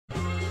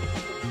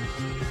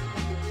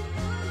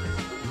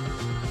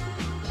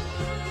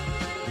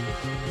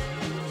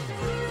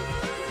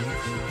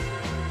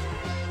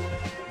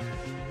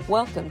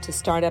Welcome to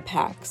Startup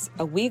Hacks,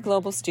 a We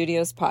Global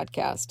Studios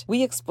podcast.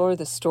 We explore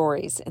the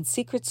stories and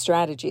secret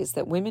strategies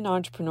that women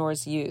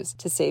entrepreneurs use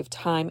to save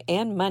time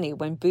and money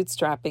when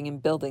bootstrapping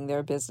and building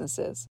their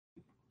businesses.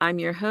 I'm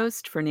your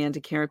host,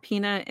 Fernanda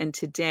Carapina, and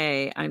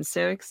today I'm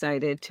so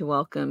excited to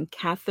welcome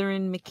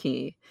Katharine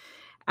McKee.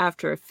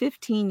 After a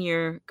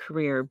 15-year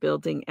career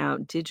building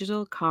out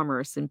digital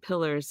commerce in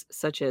pillars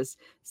such as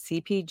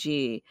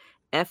CPG,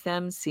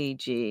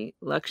 FMCG,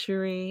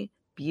 luxury,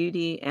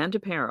 beauty, and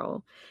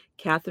apparel,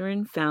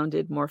 Katharine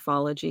founded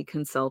Morphology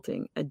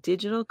Consulting, a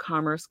digital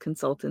commerce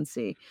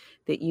consultancy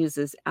that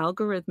uses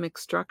algorithmic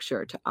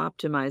structure to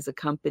optimize a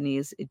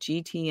company's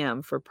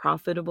GTM for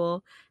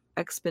profitable,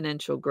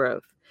 exponential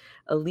growth.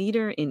 A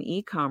leader in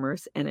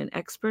e-commerce and an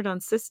expert on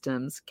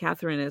systems,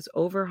 Katharine has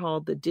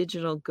overhauled the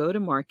digital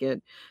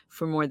go-to-market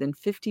for more than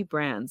 50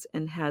 brands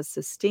and has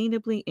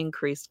sustainably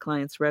increased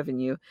clients'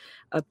 revenue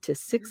up to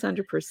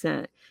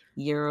 600%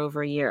 year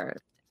over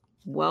year.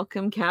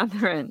 Welcome,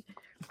 Katharine.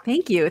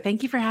 Thank you.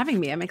 Thank you for having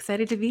me. I'm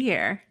excited to be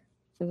here.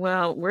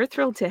 Well, we're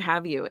thrilled to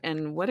have you,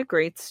 and what a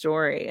great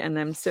story. And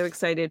I'm so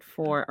excited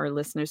for our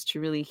listeners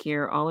to really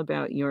hear all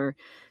about your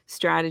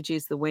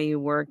strategies, the way you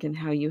work, and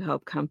how you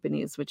help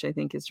companies, which I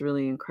think is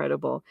really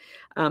incredible.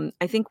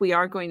 I think we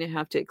are going to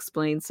have to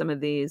explain some of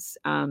these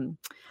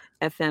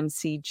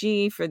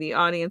FMCG for the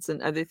audience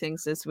and other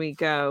things as we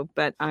go,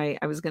 but I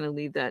was going to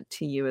leave that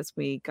to you as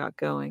we got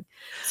going.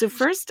 So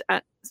first,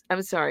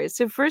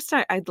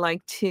 I'd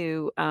like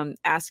to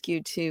ask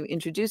you to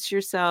introduce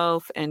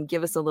yourself and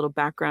give us a little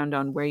background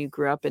on where you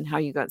grew up and how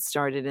you got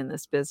started in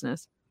this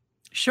business.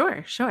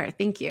 Sure.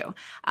 Thank you.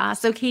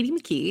 So Katie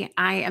McKee,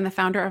 I am the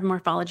founder of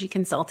Morphology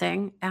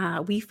Consulting.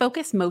 We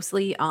focus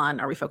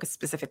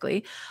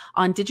specifically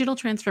on digital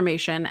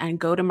transformation and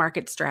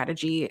go-to-market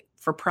strategy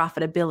for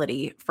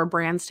profitability for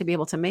brands to be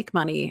able to make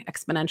money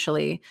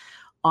exponentially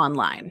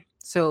online.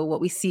 So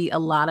what we see a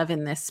lot of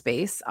in this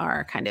space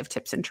are kind of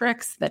tips and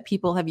tricks that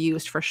people have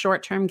used for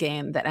short-term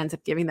gain that ends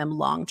up giving them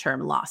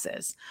long-term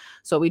losses.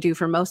 So what we do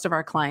for most of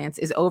our clients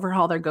is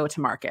overhaul their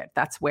go-to-market.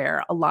 That's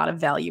where a lot of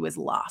value is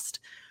lost.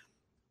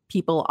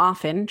 People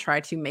often try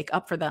to make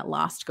up for that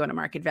lost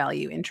go-to-market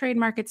value in trade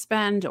market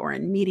spend or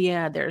in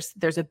media.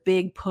 There's a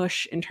big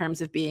push in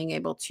terms of being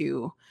able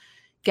to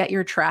get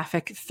your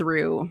traffic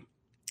through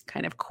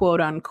kind of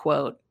quote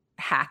unquote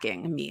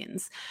hacking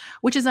means,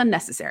 which is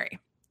unnecessary,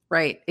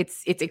 right?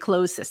 It's a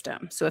closed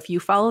system. So if you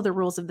follow the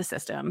rules of the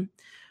system,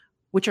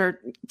 which are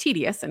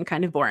tedious and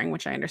kind of boring,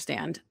 which I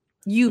understand,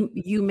 you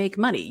make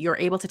money. You're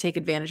able to take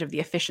advantage of the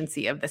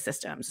efficiency of the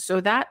systems. So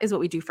that is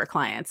what we do for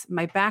clients.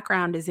 My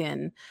background is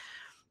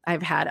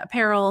I've had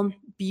apparel,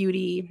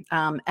 beauty,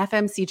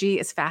 FMCG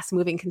is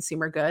fast-moving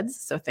consumer goods.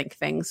 So think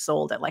things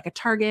sold at like a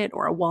Target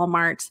or a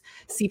Walmart.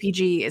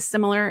 CPG is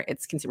similar.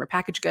 It's consumer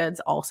packaged goods,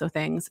 also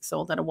things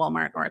sold at a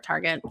Walmart or a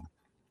Target.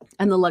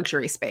 And the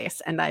luxury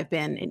space. And I've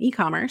been in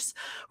e-commerce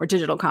or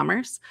digital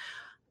commerce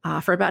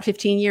for about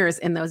 15 years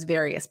in those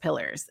various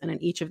pillars. And in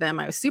each of them,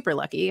 I was super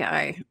lucky.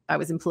 I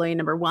was employee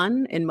number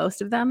one in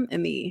most of them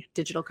in the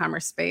digital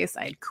commerce space.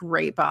 I had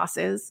great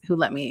bosses who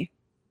let me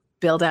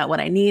build out what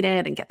I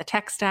needed and get the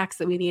tech stacks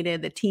that we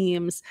needed, the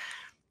teams,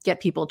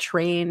 get people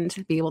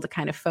trained, be able to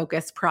kind of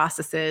focus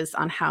processes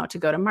on how to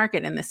go to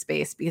market in this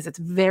space because it's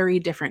very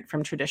different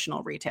from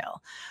traditional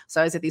retail.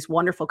 So I was at these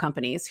wonderful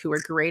companies who were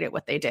great at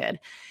what they did.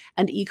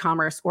 And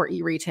e-commerce or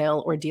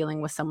e-retail or dealing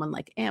with someone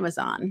like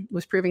Amazon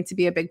was proving to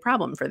be a big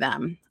problem for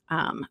them.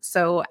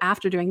 So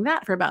after doing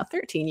that for about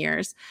 13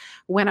 years,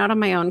 went out on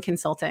my own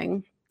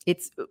consulting.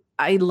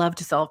 I love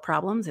to solve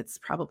problems. It's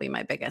probably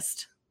my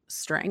biggest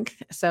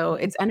strength. So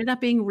it's ended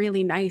up being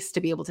really nice to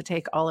be able to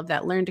take all of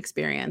that learned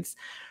experience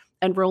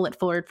and roll it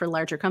forward for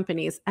larger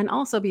companies and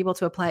also be able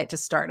to apply it to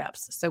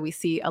startups. So we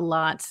see a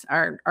lot,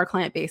 our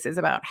client base is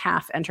about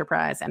half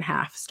enterprise and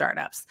half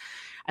startups.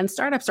 And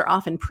startups are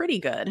often pretty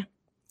good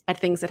at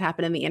things that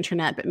happen in the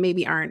internet, but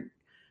maybe aren't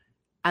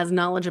as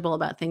knowledgeable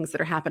about things that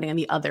are happening on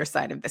the other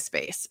side of the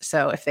space.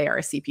 So if they are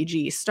a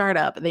CPG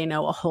startup, they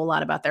know a whole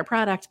lot about their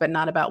product, but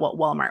not about what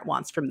Walmart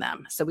wants from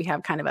them. So we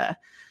have kind of a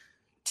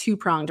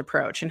two-pronged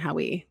approach in how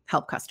we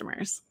help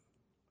customers.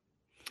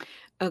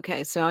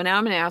 Okay, so now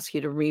I'm going to ask you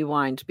to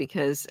rewind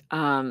because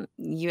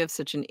you have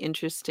such an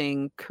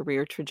interesting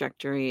career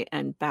trajectory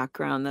and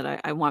background that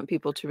I want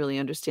people to really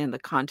understand the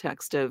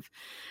context of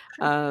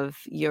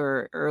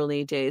your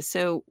early days.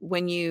 So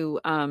when you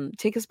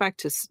take us back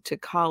to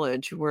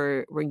college,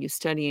 were you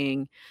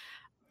studying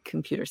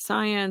computer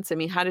science? I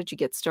mean, how did you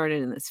get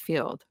started in this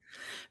field?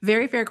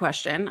 Very fair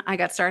question. I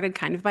got started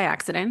kind of by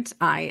accident.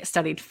 I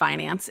studied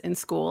finance in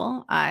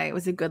school. I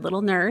was a good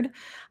little nerd.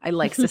 I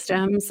like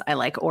systems. I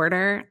like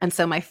order. And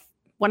so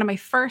one of my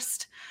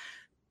first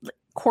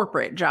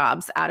corporate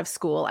jobs out of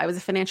school, I was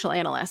a financial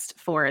analyst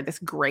for this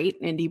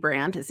great indie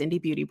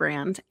beauty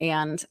brand.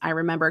 And I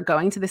remember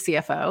going to the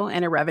CFO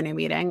in a revenue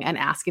meeting and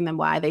asking them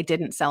why they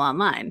didn't sell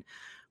online,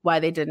 why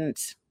they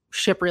didn't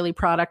ship really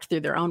product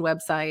through their own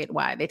website,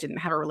 why they didn't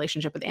have a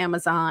relationship with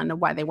Amazon,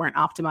 why they weren't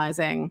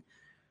optimizing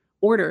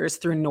orders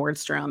through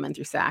Nordstrom and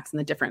through Saks and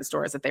the different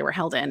stores that they were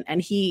held in.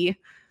 And he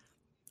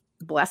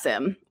bless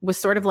him, was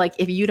sort of like,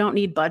 if you don't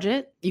need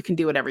budget, you can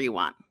do whatever you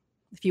want.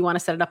 If you want to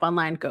set it up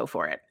online, go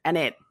for it. And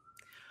it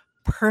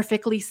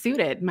perfectly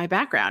suited my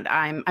background.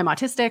 I'm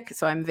autistic,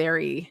 so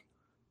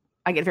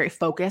I get very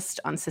focused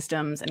on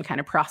systems and kind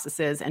of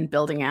processes and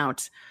building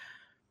out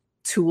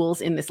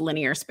tools in this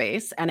linear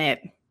space. And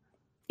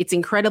it's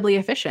incredibly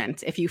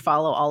efficient if you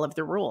follow all of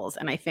the rules.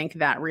 And I think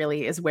that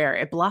really is where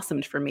it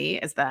blossomed for me,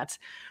 is that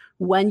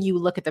when you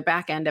look at the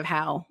back end of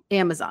how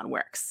Amazon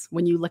works,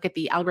 when you look at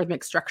the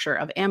algorithmic structure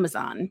of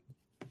Amazon,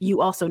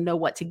 you also know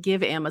what to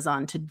give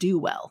Amazon to do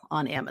well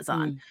on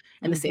Amazon.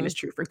 And the same is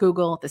true for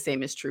Google. The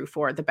same is true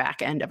for the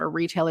back end of a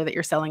retailer that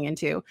you're selling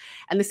into.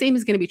 And the same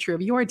is going to be true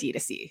of your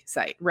D2C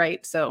site,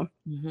 right? So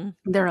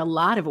there are a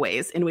lot of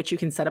ways in which you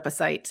can set up a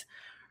site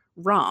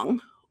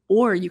wrong,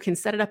 or you can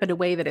set it up in a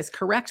way that is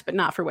correct, but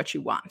not for what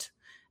you want.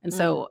 And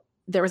so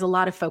there was a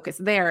lot of focus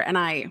there.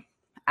 And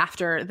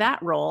after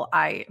that role,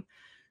 I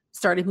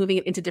started moving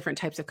it into different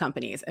types of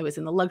companies. I was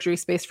in the luxury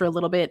space for a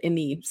little bit in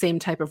the same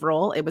type of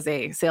role. It was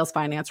a sales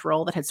finance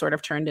role that had sort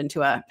of turned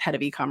into a head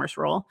of e-commerce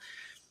role.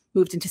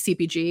 Moved into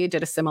CPG,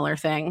 did a similar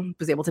thing,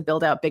 was able to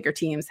build out bigger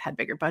teams, had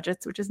bigger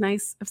budgets, which is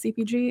nice of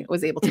CPG,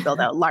 was able to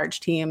build out large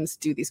teams,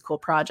 do these cool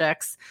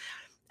projects.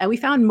 And we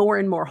found more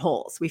and more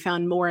holes. We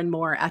found more and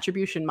more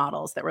attribution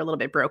models that were a little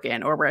bit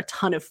broken, or where a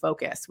ton of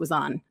focus was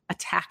on a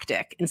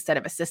tactic instead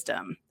of a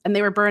system. And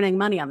they were burning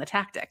money on the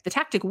tactic. The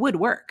tactic would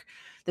work.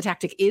 The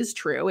tactic is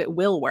true. It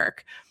will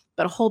work.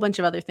 But a whole bunch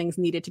of other things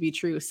needed to be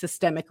true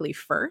systemically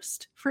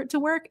first for it to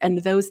work. And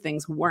those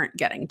things weren't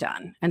getting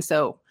done. And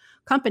so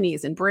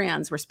companies and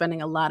brands were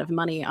spending a lot of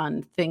money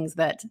on things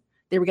that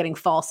they were getting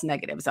false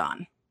negatives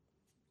on,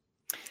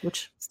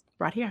 which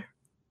brought here.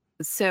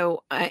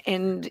 So,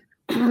 and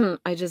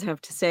I just have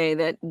to say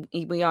that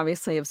we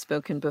obviously have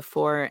spoken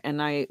before,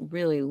 and I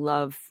really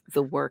love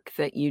the work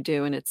that you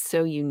do, and it's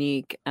so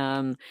unique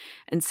and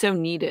so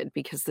needed,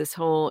 because this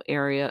whole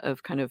area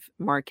of kind of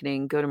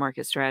marketing,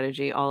 go-to-market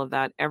strategy, all of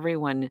that,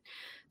 everyone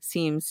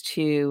seems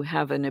to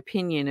have an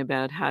opinion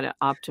about how to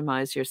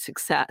optimize your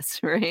success,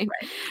 right?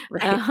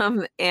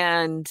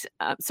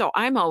 So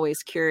I'm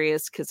always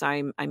curious, because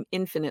I'm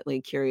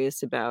infinitely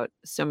curious about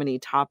so many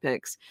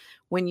topics.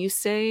 When you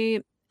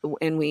say,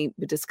 and we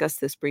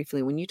discussed this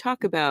briefly, when you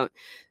talk about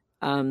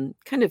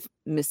kind of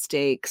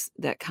mistakes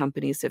that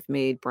companies have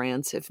made,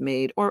 brands have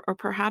made, or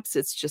perhaps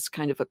it's just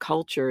kind of a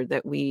culture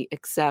that we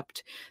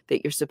accept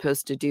that you're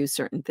supposed to do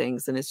certain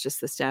things and it's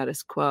just the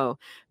status quo.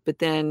 But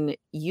then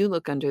you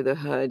look under the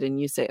hood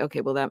and you say,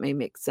 okay, well, that may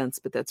make sense,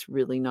 but that's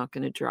really not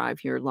going to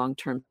drive your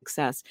long-term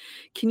success.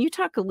 Can you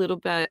talk a little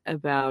bit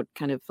about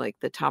kind of like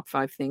the top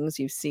 5 things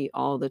you see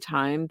all the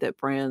time that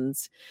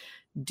brands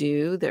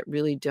do that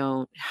really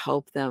don't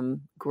help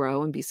them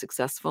grow and be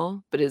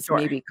successful, but is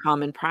maybe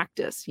common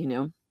practice, you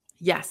know?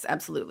 Yes,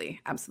 absolutely.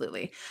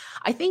 Absolutely.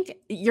 I think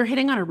you're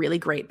hitting on a really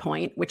great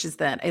point, which is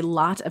that a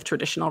lot of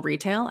traditional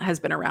retail has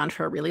been around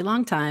for a really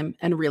long time,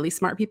 and really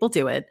smart people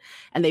do it.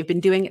 And they've been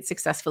doing it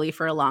successfully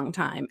for a long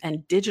time.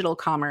 And digital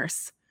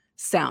commerce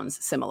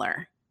sounds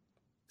similar.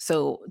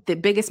 So the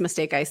biggest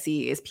mistake I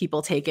see is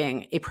people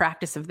taking a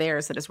practice of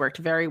theirs that has worked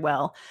very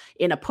well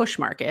in a push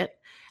market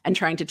and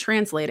trying to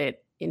translate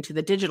it into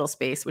the digital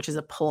space, which is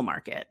a pull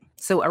market.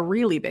 So a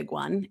really big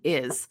one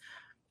is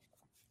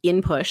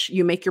in push,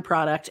 you make your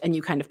product and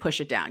you kind of push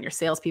it down. Your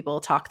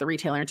salespeople talk the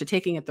retailer into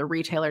taking it. The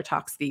retailer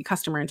talks the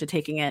customer into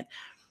taking it.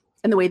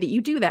 And the way that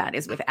you do that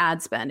is with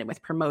ad spend and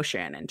with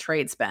promotion and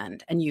trade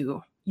spend, and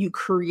you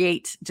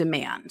create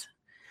demand.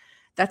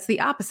 That's the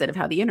opposite of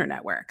how the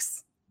internet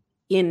works.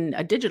 In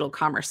a digital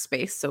commerce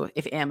space, so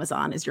if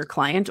Amazon is your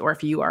client or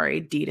if you are a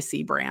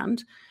D2C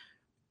brand,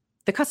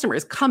 the customer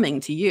is coming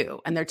to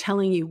you and they're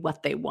telling you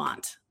what they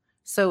want.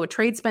 So a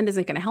trade spend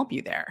isn't going to help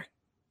you there.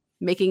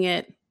 Making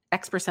it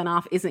X%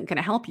 off isn't going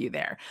to help you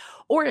there.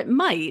 Or it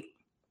might,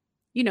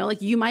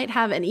 like you might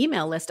have an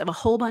email list of a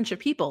whole bunch of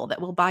people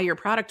that will buy your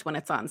product when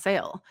it's on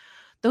sale.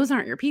 Those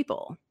aren't your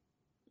people,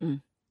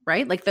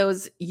 right? Like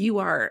those, you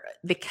are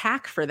the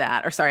CAC for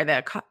that, or sorry,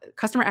 the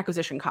customer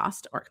acquisition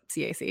cost, or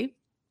CAC,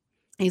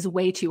 is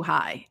way too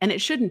high. And it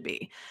shouldn't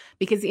be,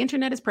 because the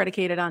internet is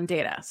predicated on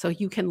data. So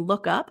you can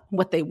look up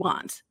what they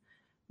want,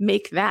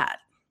 make that.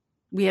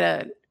 We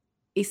had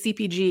a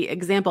CPG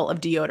example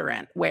of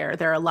deodorant, where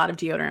there are a lot of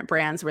deodorant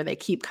brands where they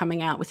keep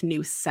coming out with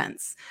new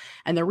scents.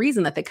 And the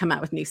reason that they come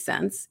out with new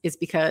scents is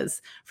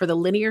because for the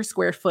linear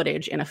square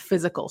footage in a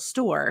physical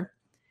store,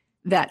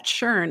 that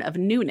churn of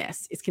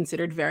newness is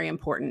considered very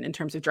important in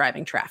terms of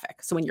driving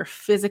traffic. So when you're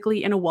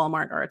physically in a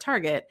Walmart or a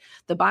Target,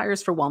 the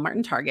buyers for Walmart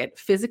and Target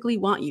physically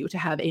want you to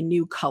have a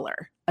new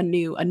color, a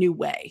new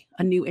way,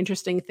 a new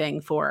interesting thing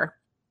for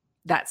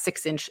that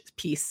 6-inch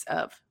piece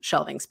of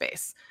shelving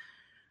space.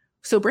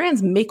 So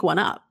brands make one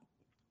up.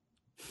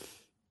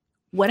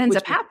 What ends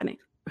up happening?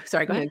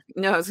 Sorry, go ahead.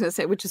 No, I was going to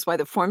say, which is why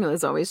the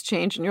formulas always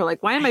change. And you're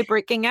like, why am I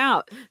breaking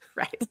out?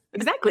 Right.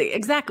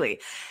 Exactly.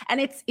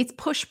 And it's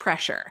push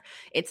pressure.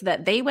 It's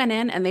that they went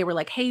in and they were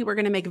like, hey, we're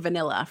going to make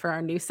vanilla for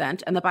our new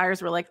scent. And the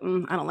buyers were like,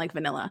 I don't like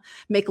vanilla.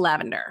 Make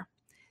lavender.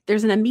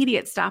 There's an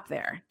immediate stop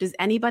there. Does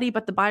anybody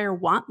but the buyer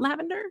want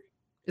lavender?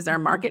 Is there a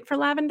market for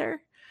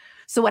lavender?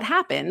 So what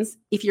happens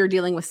if you're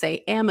dealing with,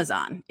 say,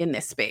 Amazon in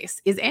this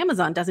space is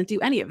Amazon doesn't do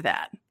any of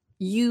that.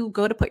 You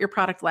go to put your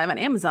product live on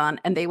Amazon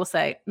and they will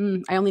say,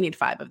 I only need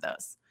 5 of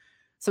those.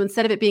 So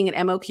instead of it being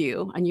an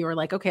MOQ and you were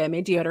like, okay, I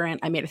made deodorant,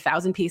 I made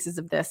 1,000 pieces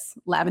of this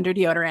lavender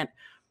deodorant,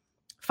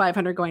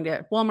 500 going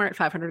to Walmart,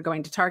 500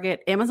 going to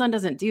Target. Amazon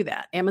doesn't do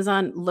that.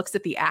 Amazon looks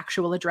at the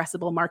actual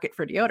addressable market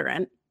for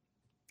deodorant.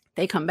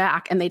 They come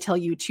back and they tell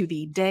you to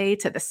the day,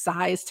 to the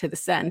size, to the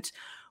scent,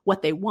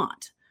 what they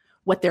want,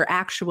 what their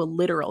actual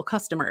literal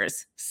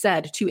customers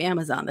said to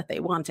Amazon that they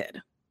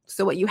wanted.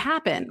 So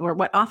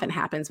what often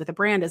happens with a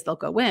brand is they'll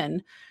go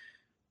in,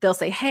 they'll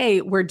say, hey,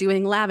 we're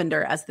doing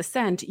lavender as the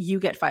scent, you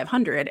get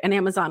 500. And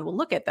Amazon will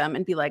look at them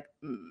and be like,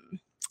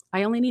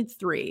 I only need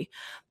 3,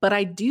 but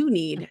I do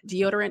need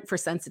deodorant for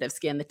sensitive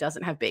skin that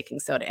doesn't have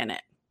baking soda in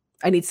it.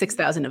 I need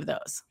 6,000 of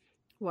those.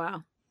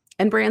 Wow.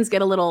 And brands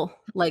get a little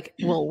like,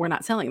 well, we're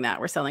not selling that.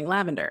 We're selling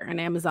lavender.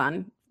 And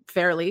Amazon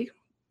fairly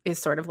is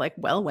sort of like,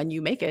 well, when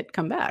you make it,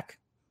 come back.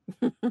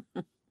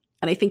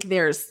 And I think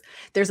there's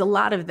a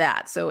lot of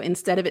that. So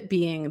instead of it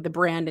being the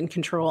brand in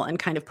control and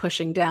kind of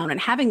pushing down and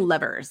having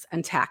levers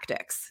and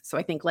tactics. So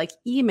I think like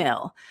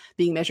email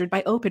being measured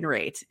by open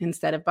rate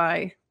instead of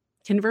by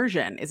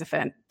conversion is a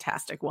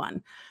fantastic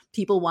one.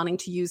 People wanting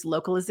to use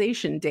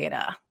localization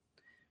data.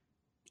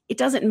 It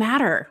doesn't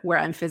matter where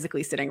I'm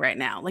physically sitting right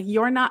now. Like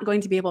you're not going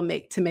to be able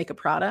to make a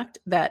product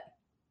that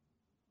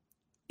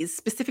is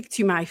specific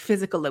to my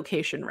physical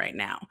location right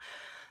now.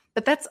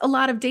 But that's a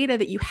lot of data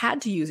that you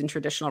had to use in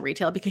traditional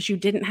retail because you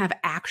didn't have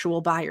actual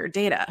buyer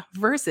data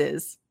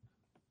versus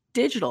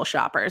digital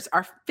shoppers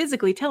are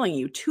physically telling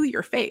you to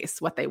your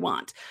face what they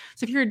want.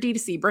 So if you're a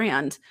D2C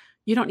brand,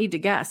 you don't need to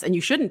guess, and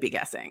you shouldn't be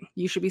guessing.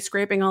 You should be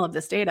scraping all of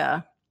this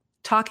data,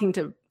 talking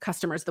to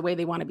customers the way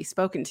they want to be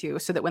spoken to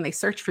so that when they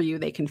search for you,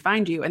 they can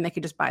find you and they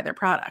can just buy their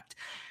product.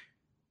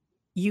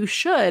 You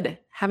should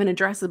have an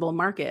addressable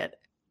market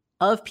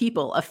of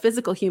people, of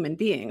physical human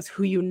beings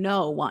who you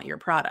know want your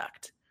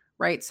product,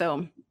 right?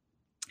 So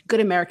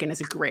Good American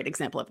is a great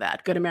example of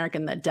that. Good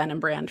American, the denim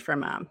brand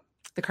from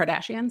the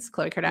Kardashians,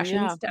 Khloe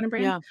Kardashian's denim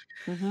brand.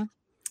 Yeah. Mm-hmm.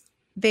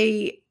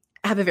 They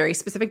have a very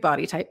specific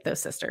body type, those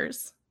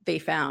sisters. They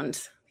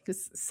found,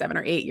 because 7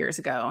 or 8 years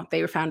ago,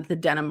 they found the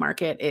denim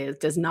market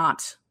does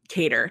not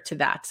cater to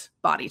that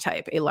body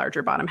type, a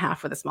larger bottom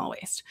half with a small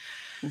waist.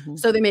 Mm-hmm.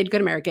 So they made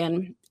Good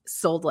American,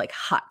 sold like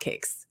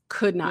hotcakes,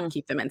 could not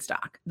keep them in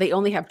stock. They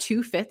only have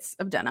 2 fits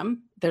of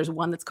denim. There's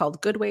one that's called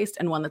Good Waist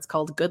and one that's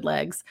called Good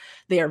Legs.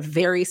 They are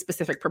very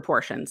specific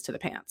proportions to the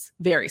pants,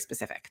 very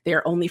specific. They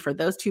are only for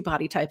those 2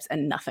 body types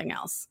and nothing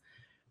else.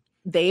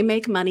 They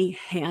make money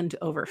hand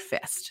over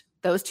fist.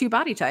 Those 2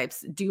 body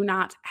types do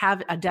not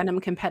have a denim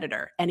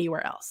competitor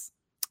anywhere else.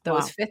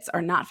 Those fits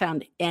are not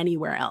found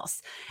anywhere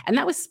else. And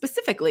that was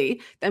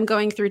specifically them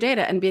going through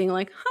data and being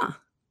like,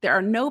 there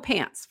are no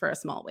pants for a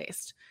small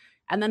waist.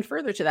 And then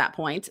further to that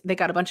point, they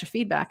got a bunch of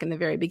feedback in the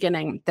very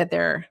beginning that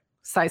their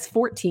size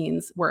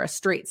 14s were a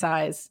straight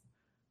size,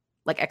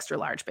 like extra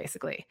large,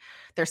 basically.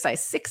 Their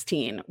size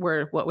 16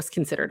 were what was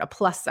considered a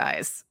plus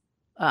size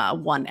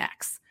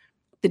 1X.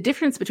 The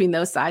difference between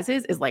those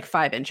sizes is like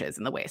 5 inches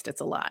in the waist.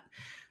 It's a lot.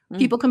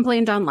 People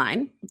complained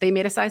online. They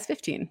made a size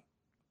 15.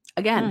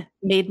 Again,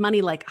 made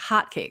money like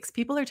hotcakes.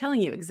 People are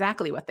telling you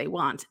exactly what they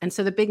want. And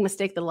so the big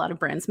mistake that a lot of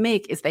brands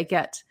make is they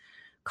get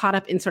caught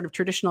up in sort of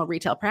traditional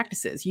retail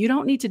practices. You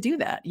don't need to do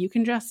that. You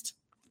can just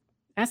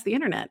ask the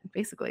internet,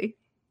 basically.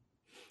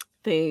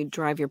 They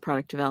drive your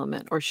product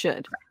development, or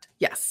should. Correct.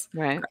 Yes.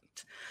 Right.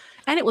 Correct.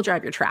 And it will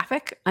drive your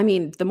traffic. I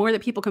mean, the more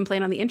that people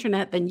complain on the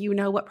internet, then you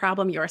know what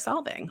problem you're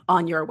solving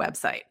on your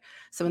website.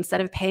 So instead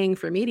of paying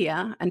for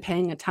media and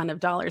paying a ton of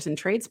dollars in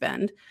trade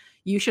spend,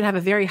 you should have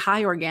a very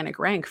high organic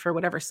rank for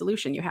whatever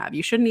solution you have.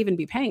 You shouldn't even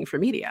be paying for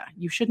media.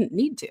 You shouldn't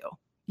need to.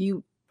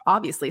 You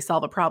obviously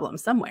solve a problem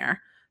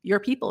somewhere. Your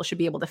people should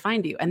be able to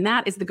find you. And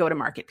that is the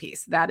go-to-market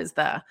piece. That is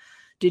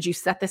did you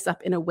set this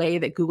up in a way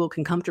that Google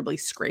can comfortably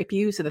scrape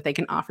you so that they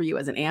can offer you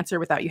as an answer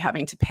without you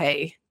having to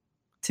pay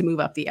to move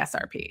up the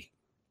SRP?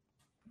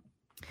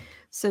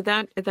 So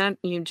that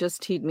you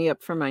just teed me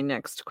up for my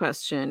next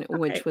question,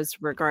 which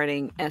was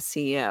regarding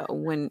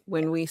SEO.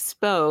 When we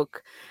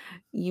spoke,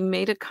 you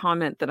made a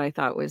comment that I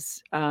thought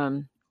was,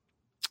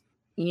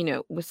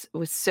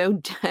 was so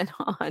dead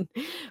on,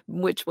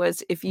 which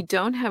was, if you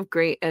don't have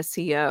great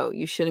SEO,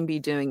 you shouldn't be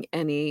doing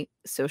any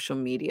social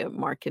media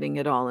marketing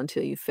at all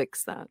until you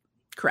fix that.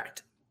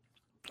 Correct.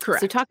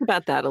 So talk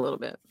about that a little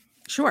bit.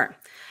 Sure.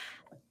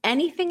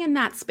 Anything in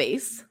that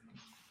space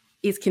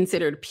is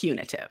considered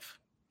punitive.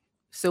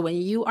 So when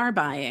you are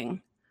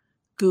buying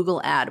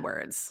Google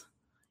AdWords,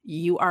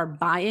 you are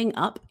buying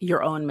up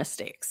your own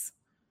mistakes.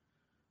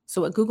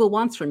 So what Google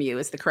wants from you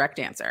is the correct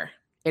answer.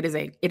 It is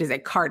a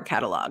card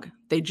catalog.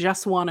 They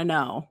just want to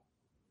know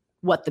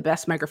what the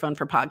best microphone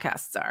for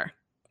podcasts are.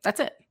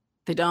 That's it.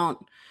 They don't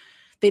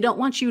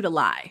want you to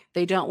lie.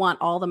 They don't want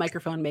all the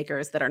microphone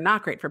makers that are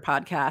not great for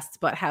podcasts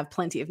but have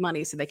plenty of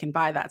money so they can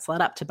buy that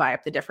slot to buy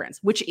up the difference,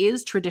 which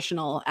is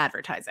traditional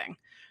advertising,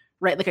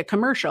 right? Like a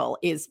commercial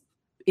is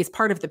is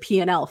part of the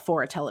P&L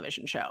for a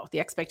television show. The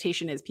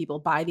expectation is people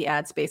buy the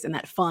ad space and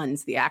that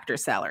funds the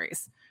actors'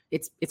 salaries.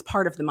 It's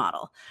part of the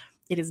model.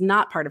 It is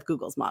not part of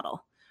Google's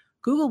model.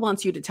 Google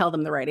wants you to tell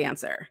them the right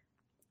answer.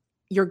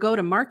 Your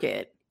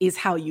go-to-market is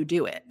how you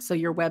do it. So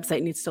your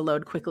website needs to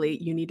load quickly.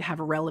 You need to have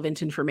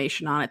relevant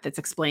information on it that's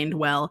explained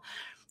well.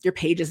 Your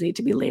pages need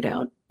to be laid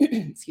out,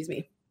 excuse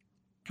me,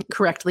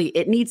 correctly.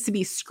 It needs to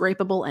be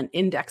scrapable and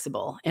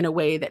indexable in a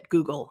way that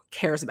Google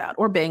cares about,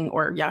 or Bing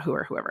or Yahoo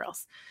or whoever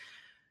else.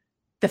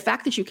 The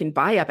fact that you can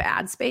buy up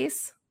ad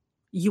space,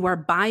 you are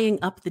buying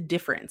up the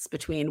difference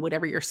between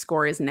whatever your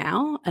score is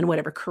now and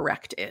whatever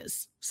correct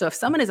is. So if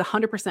someone is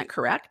 100%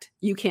 correct,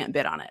 you can't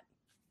bid on it.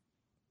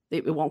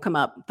 It won't come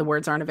up. The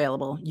words aren't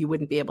available. You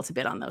wouldn't be able to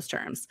bid on those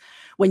terms.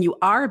 When you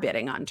are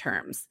bidding on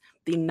terms,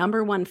 the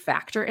number one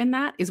factor in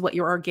that is what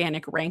your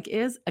organic rank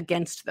is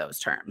against those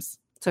terms.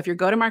 So if your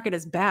go-to-market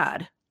is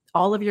bad,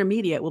 all of your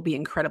media will be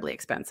incredibly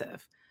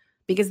expensive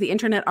because the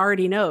internet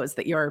already knows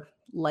that you're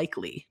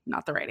likely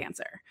not the right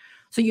answer.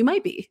 So you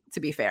might be, to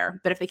be fair,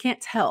 but if they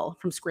can't tell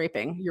from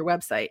scraping your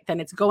website,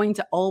 then it's going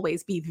to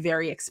always be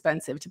very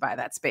expensive to buy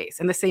that space.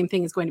 And the same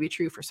thing is going to be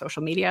true for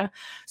social media.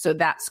 So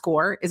that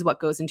score is what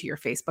goes into your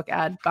Facebook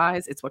ad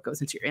buys. It's what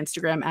goes into your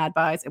Instagram ad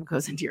buys. It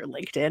goes into your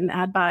LinkedIn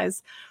ad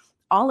buys.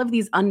 All of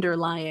these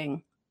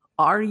underlying,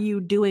 are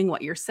you doing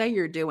what you say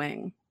you're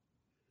doing,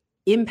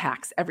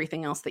 impacts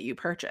everything else that you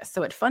purchase.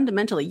 So it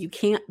fundamentally, you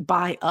can't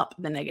buy up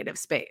the negative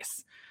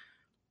space.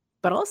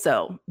 But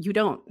also, you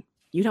don't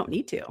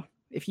need to.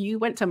 If you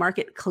went to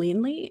market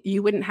cleanly,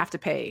 you wouldn't have to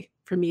pay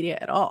for media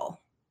at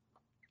all.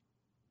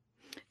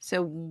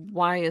 So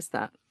why is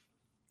that?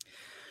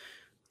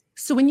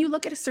 So when you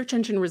look at a search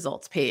engine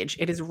results page,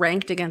 it is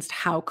ranked against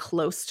how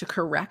close to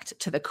correct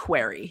to the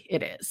query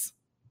it is.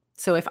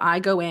 So if I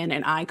go in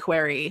and I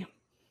query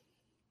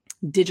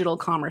digital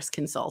commerce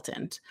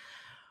consultant,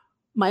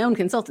 my own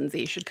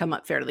consultancy should come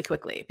up fairly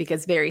quickly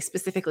because very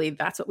specifically,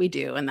 that's what we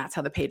do. And that's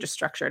how the page is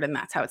structured and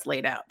that's how it's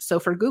laid out. So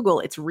for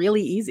Google, it's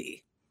really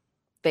easy.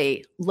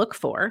 They look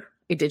for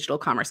a digital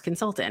commerce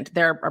consultant.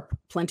 There are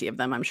plenty of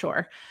them, I'm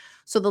sure.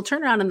 So they'll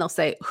turn around and they'll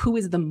say, who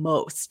is the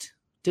most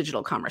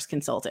digital commerce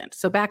consultant?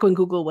 So back when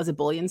Google was a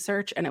Boolean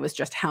search and it was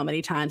just how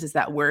many times is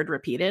that word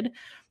repeated,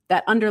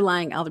 that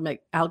underlying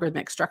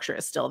algorithmic structure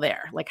is still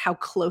there. Like how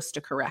close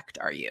to correct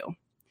are you?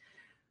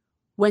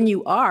 When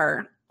you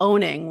are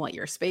owning what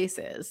your space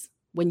is,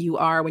 when your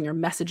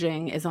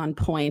messaging is on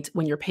point,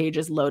 when your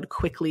pages load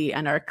quickly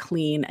and are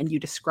clean and you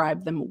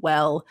describe them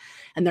well,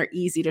 and they're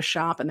easy to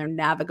shop and they're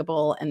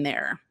navigable and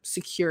they're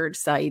secured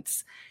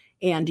sites,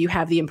 and you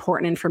have the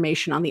important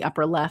information on the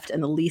upper left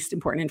and the least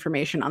important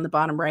information on the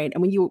bottom right.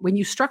 And when you're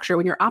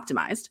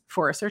optimized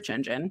for a search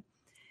engine,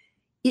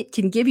 it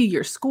can give you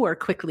your score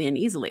quickly and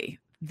easily.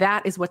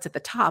 That is what's at the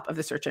top of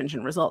the search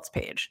engine results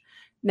page.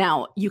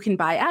 Now, you can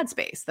buy ad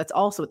space. That's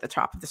also at the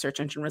top of the search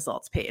engine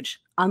results page,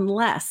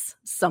 unless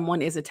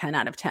someone is a 10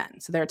 out of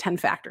 10. So there are 10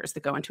 factors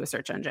that go into a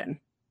search engine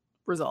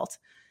result.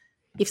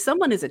 If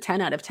someone is a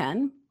 10 out of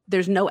 10,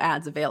 there's no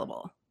ads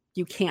available.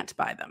 You can't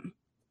buy them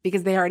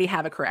because they already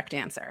have a correct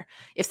answer.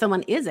 If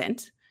someone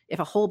isn't, if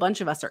a whole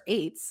bunch of us are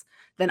 8s,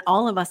 then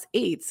all of us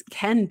 8s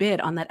can bid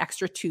on that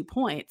extra 2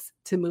 points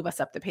to move us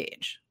up the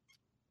page.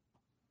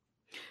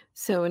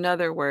 So in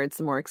other words,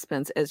 the more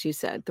expensive, as you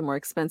said, the more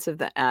expensive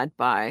the ad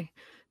buy,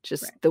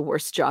 just right. The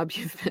worst job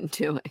you've been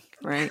doing,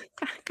 right?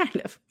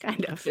 Kind of.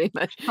 Pretty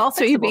much. All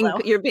so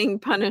fixable, you're being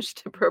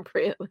punished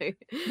appropriately.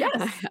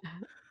 Yes.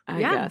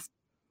 I guess.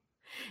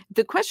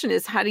 The question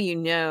is, how do you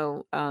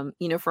know,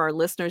 for our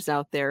listeners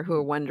out there who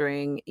are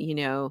wondering,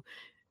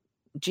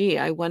 gee,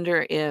 I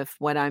wonder if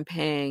what I'm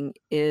paying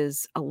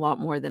is a lot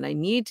more than I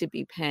need to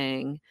be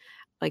paying.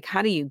 Like,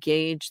 how do you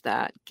gauge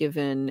that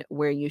given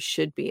where you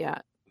should be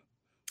at?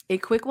 A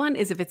quick one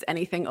is if it's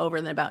anything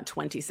over than about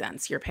 20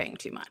 cents, you're paying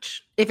too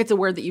much. If it's a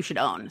word that you should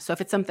own. So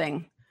if it's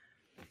something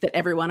that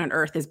everyone on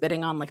earth is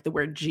bidding on, like the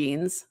word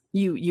jeans,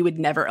 you would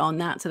never own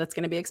that. So that's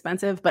going to be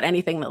expensive. But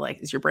anything that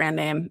is your brand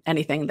name,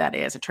 anything that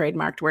is a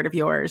trademarked word of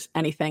yours,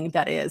 anything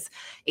that is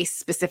a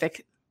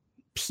specific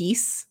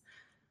piece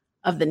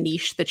of the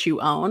niche that you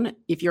own,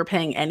 if you're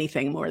paying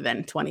anything more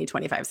than 20,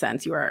 25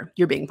 cents,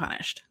 you're being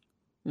punished.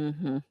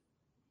 Mm-hmm.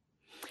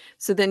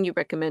 So then you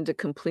recommend a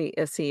complete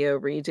SEO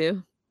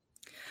redo?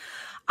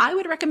 I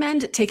would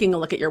recommend taking a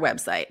look at your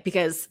website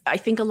because I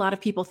think a lot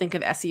of people think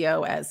of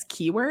SEO as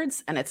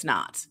keywords and it's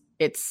not.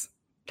 It's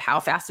how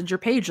fast did your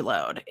page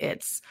load?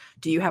 It's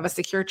do you have a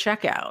secure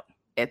checkout?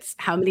 It's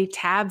how many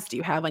tabs do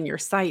you have on your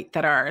site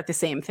that are the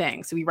same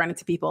thing? So we run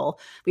into people,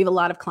 we have a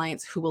lot of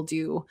clients who will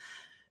do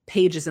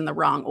pages in the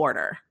wrong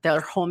order.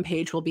 Their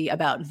homepage will be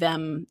about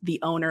them, the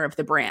owner of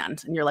the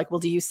brand. And you're like, well,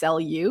 do you sell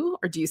you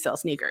or do you sell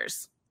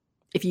sneakers?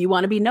 If you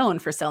want to be known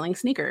for selling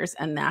sneakers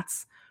and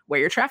that's where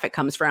your traffic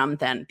comes from,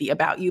 then the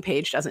About You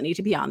page doesn't need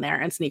to be on there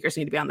and sneakers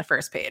need to be on the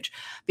first page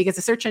because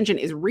the search engine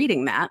is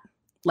reading that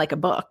like a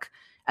book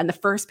and the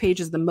first page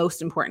is the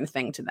most important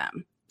thing to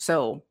them.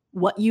 So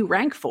what you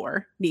rank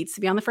for needs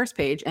to be on the first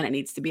page, and it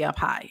needs to be up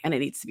high, and it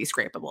needs to be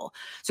scrapable.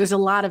 So there's a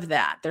lot of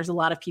that. There's a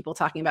lot of people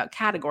talking about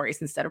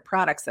categories instead of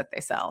products that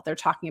they sell. They're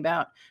talking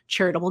about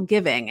charitable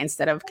giving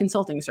instead of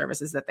consulting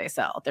services that they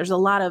sell. There's a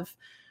lot of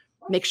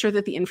make sure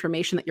that the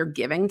information that you're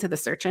giving to the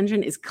search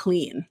engine is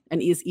clean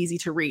and is easy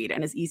to read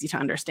and is easy to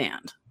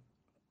understand.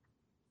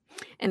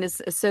 And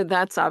so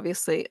that's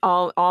obviously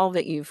all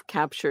that you've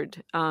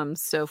captured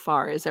so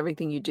far is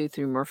everything you do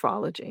through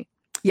Morphology.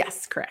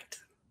 Yes, correct.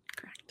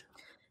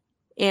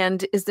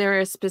 And is there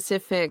a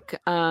specific,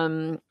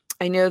 I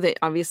know that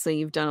obviously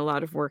you've done a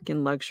lot of work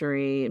in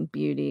luxury and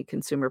beauty,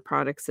 consumer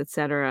products, et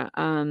cetera.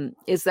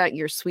 Is that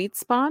your sweet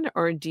spot,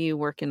 or do you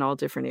work in all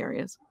different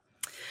areas?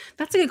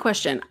 That's a good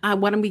question.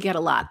 One we get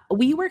a lot.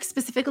 We work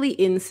specifically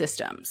in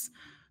systems.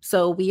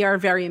 So we are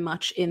very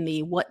much in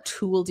the what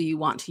tool do you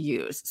want to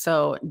use?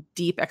 So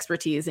deep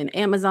expertise in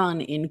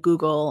Amazon, in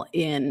Google,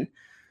 in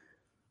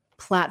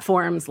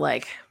platforms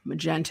like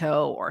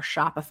Magento or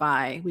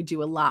Shopify. We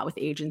do a lot with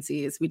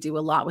agencies. We do a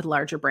lot with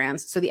larger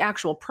brands. So the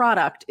actual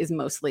product is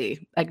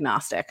mostly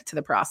agnostic to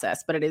the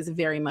process, but it is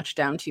very much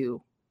down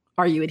to,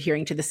 are you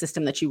adhering to the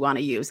system that you want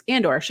to use,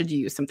 and or should you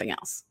use something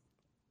else?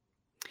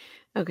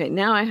 Okay,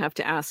 now I have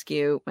to ask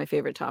you my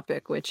favorite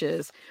topic, which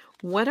is,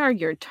 what are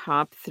your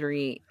top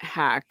 3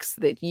 hacks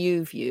that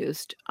you've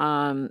used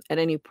at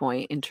any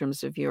point in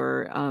terms of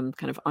your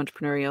kind of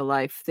entrepreneurial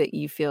life that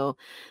you feel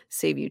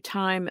save you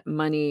time,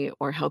 money,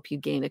 or help you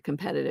gain a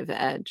competitive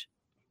edge?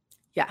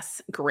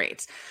 Yes,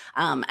 great.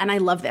 And I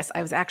love this.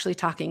 I was actually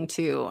talking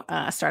to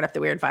a startup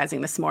that we're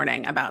advising this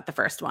morning about the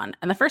first one.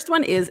 And the first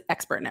one is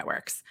expert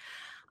networks.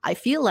 I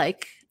feel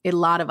like a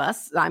lot of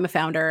us, I'm a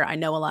founder, I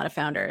know a lot of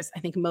founders.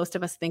 I think most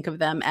of us think of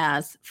them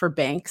as for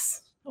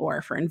banks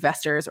or for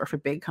investors or for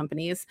big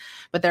companies,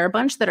 but there are a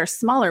bunch that are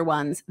smaller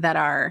ones that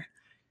are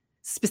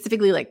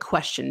specifically like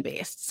question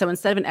based. So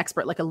instead of an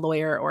expert like a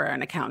lawyer or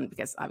an accountant,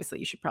 because obviously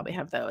you should probably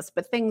have those,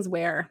 but things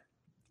where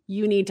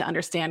you need to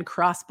understand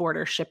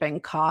cross-border shipping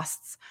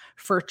costs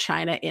for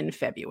China in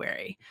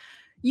February.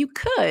 You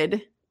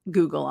could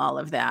Google all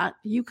of that.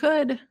 You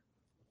could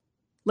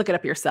look it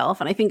up yourself.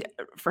 And I think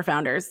for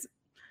founders,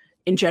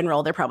 in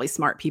general, they're probably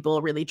smart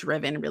people, really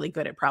driven, really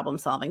good at problem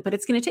solving, but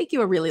it's going to take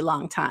you a really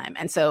long time.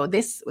 And so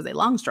this was a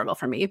long struggle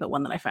for me, but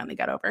one that I finally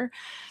got over,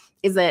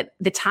 is that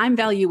the time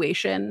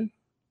valuation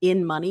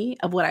in money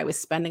of what I was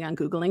spending on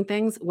Googling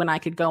things when I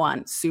could go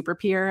on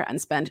SuperPeer and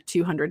spend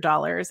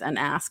 $200 and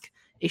ask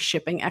a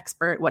shipping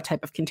expert what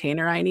type of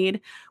container I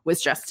need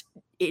was just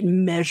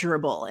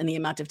immeasurable in the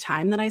amount of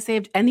time that I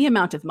saved and the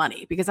amount of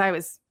money, because I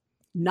would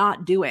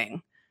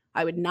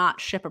not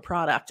ship a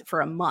product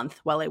for a month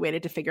while I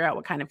waited to figure out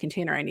what kind of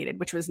container I needed,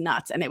 which was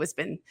nuts. And it was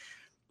been,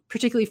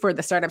 particularly for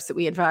the startups that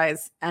we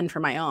advise and for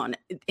my own,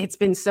 it's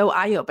been so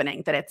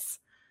eye-opening that it's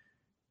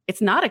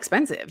not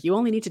expensive. You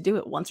only need to do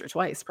it once or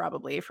twice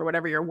probably for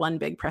whatever your one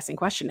big pressing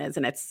question is.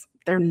 And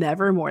they're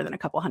never more than a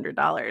couple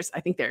 $100s.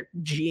 I think they're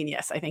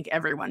genius. I think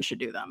everyone should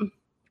do them.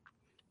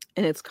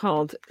 And it's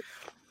called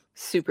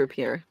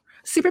SuperPeer.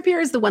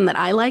 SuperPeer is the one that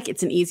I like.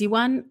 It's an easy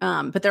one,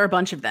 but there are a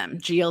bunch of them.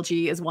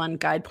 GLG is one.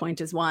 GuidePoint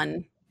is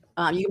one.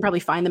 You can probably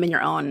find them in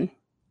your own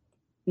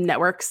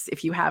networks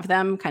if you have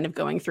them kind of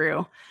going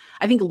through.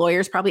 I think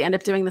lawyers probably end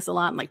up doing this a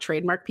lot, and like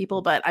trademark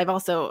people, but I've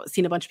also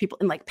seen a bunch of people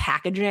in like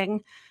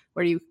packaging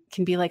where you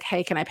can be like,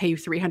 hey, can I pay you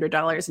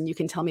 $300 and you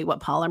can tell me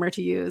what polymer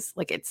to use?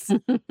 Like it's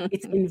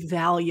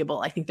invaluable.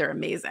 I think they're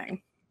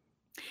amazing.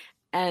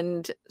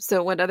 And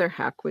so what other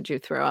hack would you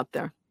throw out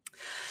there?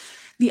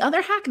 The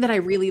other hack that I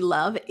really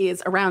love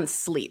is around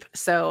sleep.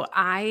 So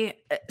I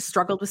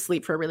struggled with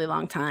sleep for a really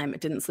long time.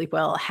 Didn't sleep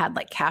well, had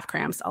like calf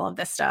cramps, all of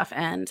this stuff.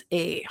 And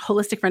a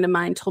holistic friend of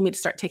mine told me to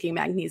start taking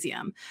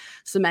magnesium.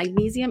 So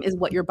magnesium is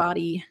what your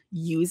body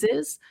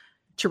uses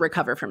to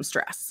recover from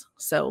stress.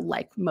 So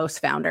like most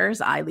founders,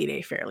 I lead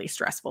a fairly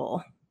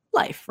stressful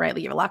life, right?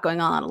 Like you have a lot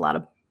going on, a lot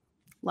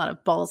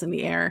of balls in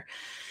the air.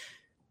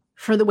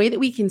 For the way that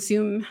we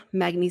consume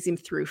magnesium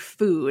through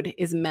food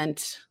is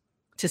meant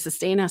to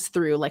sustain us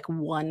through like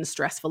one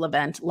stressful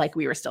event, like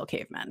we were still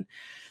cavemen,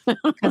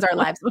 because our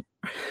lives,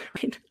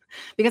 right?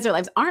 Because our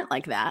lives aren't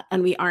like that.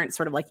 And we aren't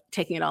sort of like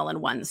taking it all in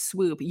one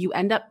swoop. You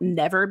end up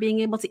never being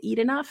able to eat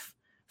enough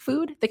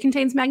food that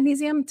contains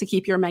magnesium to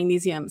keep your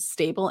magnesium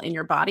stable in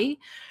your body.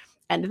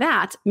 And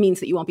that means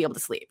that you won't be able to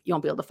sleep. You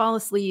won't be able to fall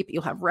asleep.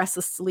 You'll have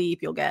restless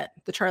sleep. You'll get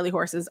the Charlie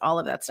horses, all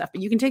of that stuff.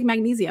 But you can take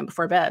magnesium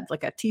before bed,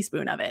 like a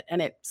teaspoon of it,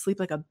 and sleep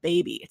like a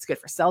baby. It's good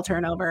for cell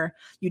turnover.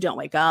 You don't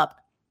wake up.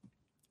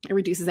 It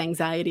reduces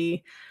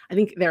anxiety. I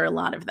think there are a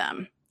lot of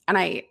them.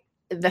 And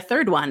the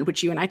third one,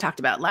 which you and I talked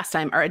about last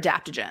time, are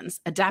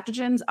adaptogens.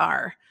 Adaptogens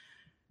are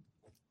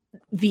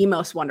the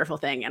most wonderful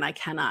thing, and I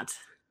cannot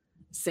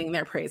sing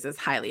their praises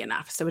highly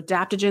enough. So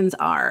adaptogens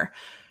are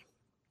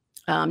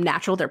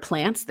natural. They're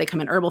plants. They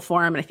come in herbal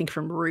form, and I think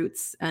from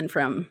roots and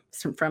from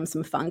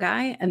some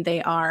fungi. And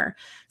they are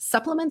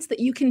supplements that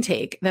you can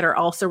take that are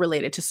also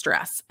related to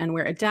stress. And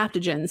where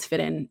adaptogens fit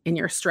in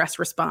your stress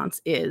response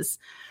is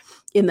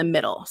in the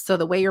middle. So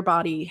the way your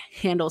body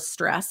handles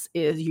stress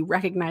is you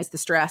recognize the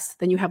stress,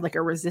 then you have like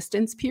a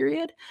resistance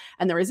period.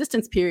 And the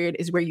resistance period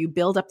is where you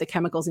build up the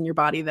chemicals in your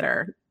body that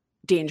are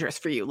dangerous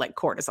for you, like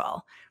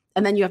cortisol.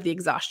 And then you have the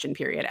exhaustion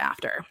period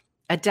after.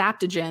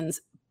 Adaptogens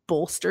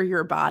bolster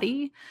your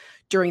body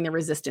during the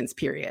resistance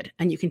period.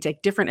 And you can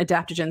take different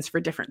adaptogens for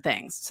different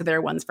things. So there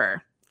are ones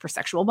for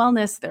sexual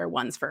wellness, there are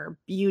ones for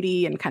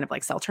beauty and kind of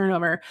like cell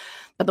turnover.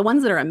 But the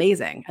ones that are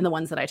amazing and the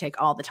ones that I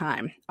take all the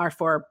time are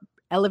for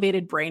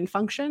elevated brain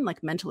function,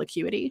 like mental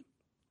acuity,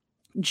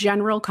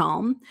 general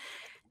calm,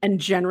 and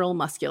general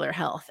muscular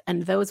health.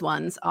 And those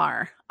ones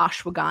are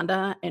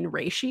ashwagandha and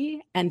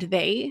reishi, and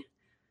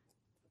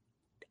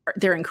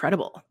they're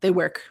incredible. They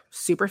work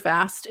super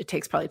fast. It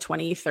takes probably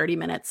 20, 30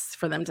 minutes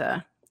for them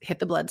to hit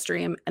the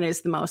bloodstream, and it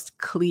is the most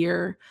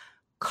clear,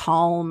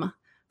 calm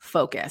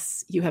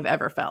focus you have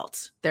ever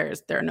felt. There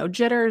are no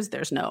jitters,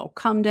 there's no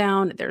come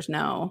down, there's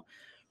no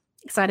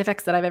side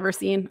effects that I've ever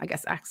seen. I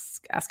guess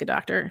ask a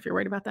doctor if you're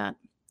worried about that.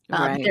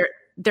 Right.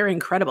 They're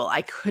incredible.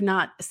 I could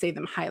not say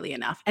them highly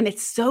enough. And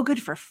it's so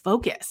good for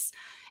focus.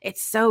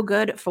 It's so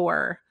good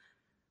for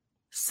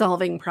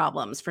solving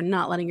problems, for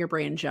not letting your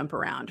brain jump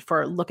around,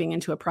 for looking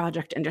into a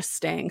project and just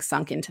staying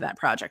sunk into that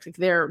project. Like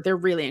they're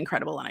really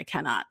incredible, and I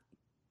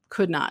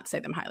could not say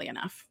them highly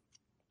enough.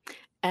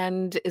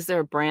 And is there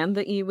a brand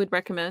that you would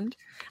recommend?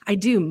 I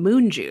do.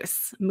 Moon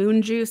Juice,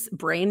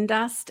 Brain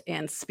Dust,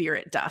 and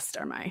Spirit Dust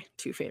are my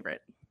two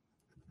favorite.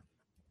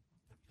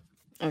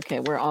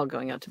 Okay, we're all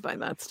going out to buy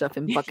that stuff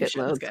in bucket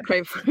should, loads,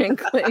 quite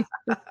frankly.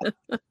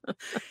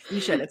 You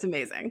should. It's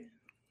amazing.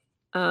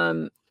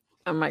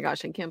 Oh my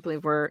gosh, I can't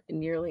believe we're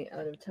nearly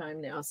out of time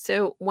now.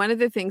 So one of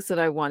the things that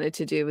I wanted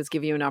to do was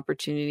give you an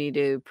opportunity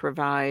to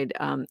provide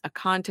a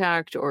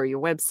contact or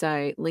your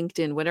website,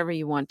 LinkedIn, whatever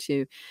you want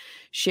to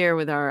share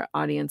with our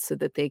audience so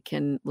that they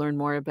can learn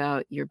more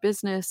about your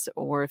business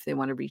or if they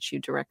want to reach you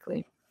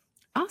directly.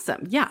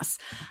 Awesome. Yes.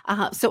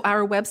 So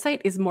our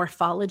website is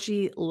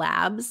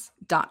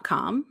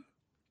morphologylabs.com.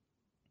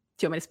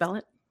 Do you want me to spell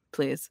it?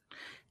 Please.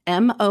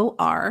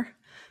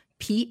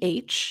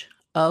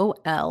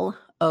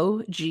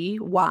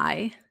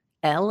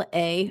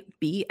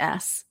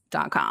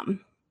 morphologylabs.com.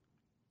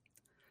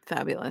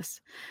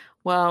 Fabulous.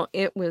 Well,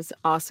 it was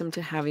awesome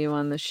to have you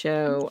on the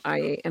show.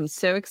 I am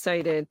so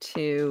excited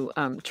to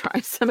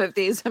try some of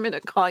these. I'm going to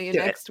call you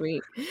next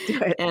week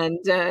and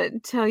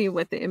tell you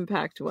what the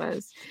impact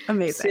was.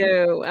 Amazing.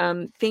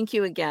 So thank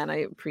you again.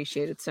 I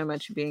appreciate it so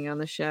much being on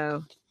the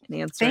show and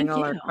answering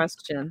all our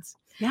questions.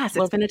 Yes,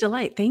 it's been a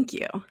delight. Thank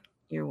you.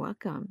 You're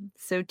welcome.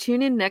 So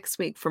tune in next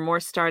week for more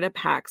startup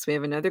hacks. We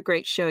have another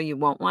great show you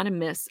won't want to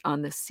miss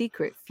on the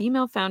secret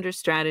female founder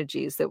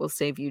strategies that will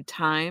save you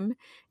time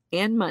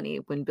and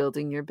money when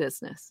building your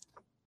business.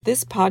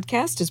 This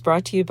podcast is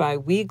brought to you by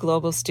We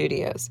Global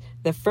Studios,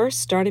 the first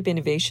startup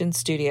innovation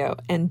studio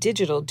and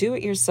digital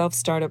do-it-yourself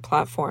startup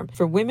platform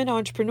for women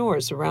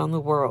entrepreneurs around the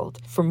world.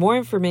 For more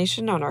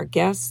information on our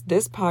guests,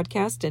 this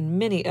podcast, and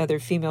many other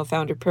female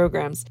founder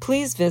programs,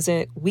 please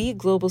visit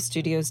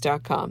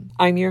weglobalstudios.com.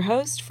 I'm your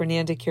host,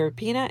 Fernanda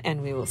Carapina,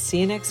 and we will see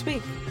you next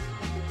week.